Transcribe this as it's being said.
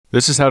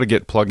This is how to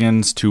get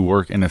plugins to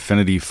work in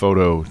Affinity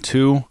Photo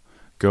 2.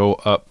 Go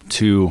up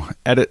to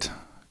Edit,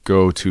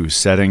 go to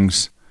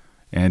Settings,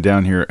 and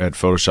down here at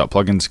Photoshop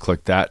Plugins,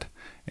 click that.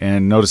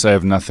 And notice I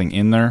have nothing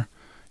in there.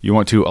 You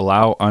want to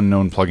allow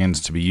unknown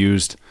plugins to be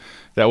used.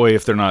 That way,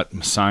 if they're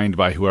not signed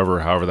by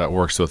whoever, however that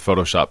works with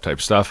Photoshop type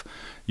stuff,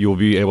 you will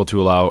be able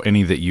to allow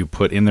any that you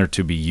put in there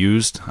to be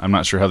used. I'm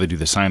not sure how they do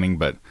the signing,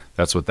 but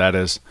that's what that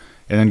is.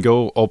 And then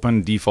go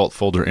open default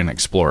folder in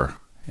Explorer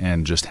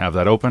and just have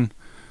that open.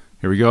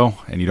 Here we go,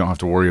 and you don't have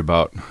to worry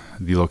about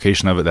the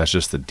location of it. That's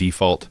just the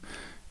default.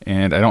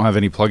 And I don't have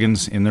any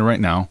plugins in there right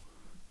now.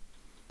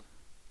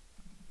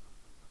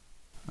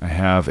 I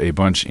have a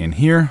bunch in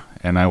here,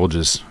 and I will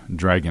just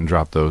drag and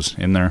drop those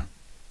in there.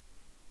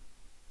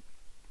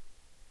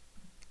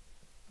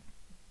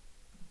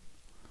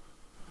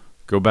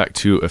 Go back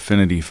to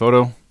Affinity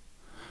Photo.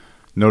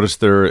 Notice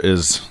there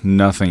is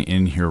nothing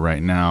in here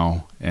right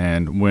now,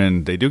 and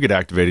when they do get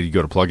activated, you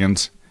go to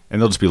Plugins, and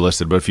they'll just be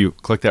listed. But if you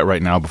click that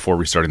right now before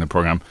restarting the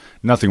program,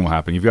 nothing will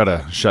happen. You've got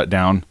to shut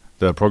down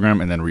the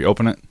program and then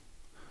reopen it.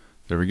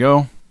 There we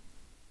go.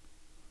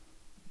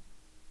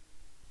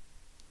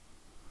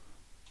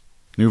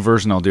 New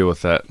version, I'll deal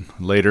with that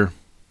later.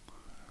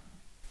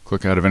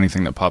 Click out of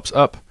anything that pops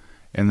up,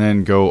 and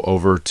then go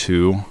over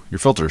to your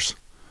filters.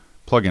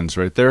 Plugins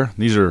right there.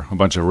 These are a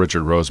bunch of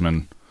Richard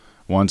Roseman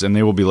ones, and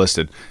they will be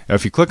listed. Now,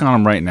 if you click on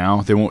them right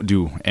now, they won't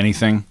do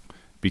anything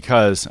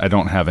because I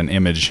don't have an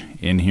image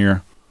in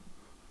here.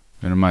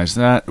 Minimize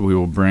that. We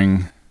will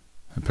bring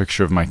a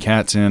picture of my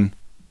cats in,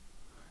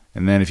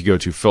 and then if you go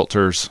to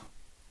filters,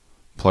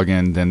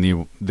 plugin, then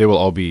they will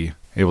all be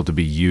able to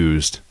be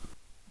used.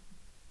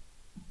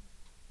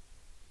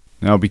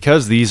 Now,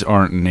 because these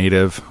aren't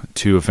native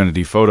to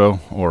Affinity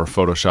Photo or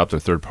Photoshop, they're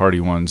third-party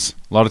ones,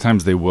 a lot of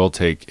times they will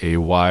take a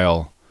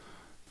while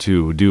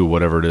to do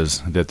whatever it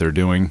is that they're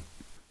doing.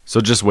 So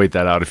just wait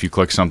that out. If you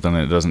click something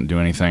and it doesn't do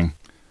anything,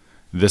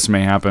 this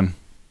may happen.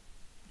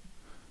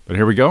 But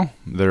here we go.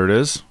 There it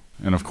is.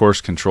 And of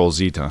course,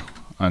 Control-Z to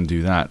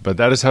undo that. But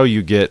that is how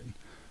you get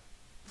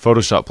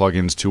Photoshop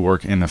plugins to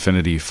work in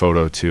Affinity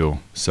Photo 2.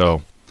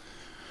 So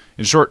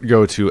in short,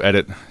 go to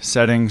Edit,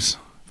 Settings,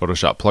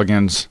 Photoshop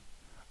Plugins,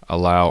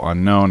 Allow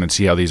Unknown, and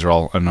see how these are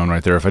all unknown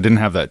right there. If I didn't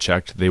have that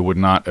checked, they would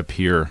not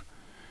appear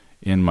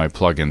in my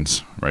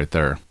plugins right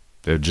there.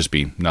 They'd just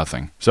be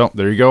nothing. So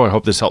there you go. I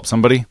hope this helps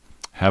somebody.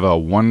 Have a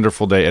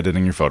wonderful day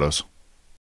editing your photos.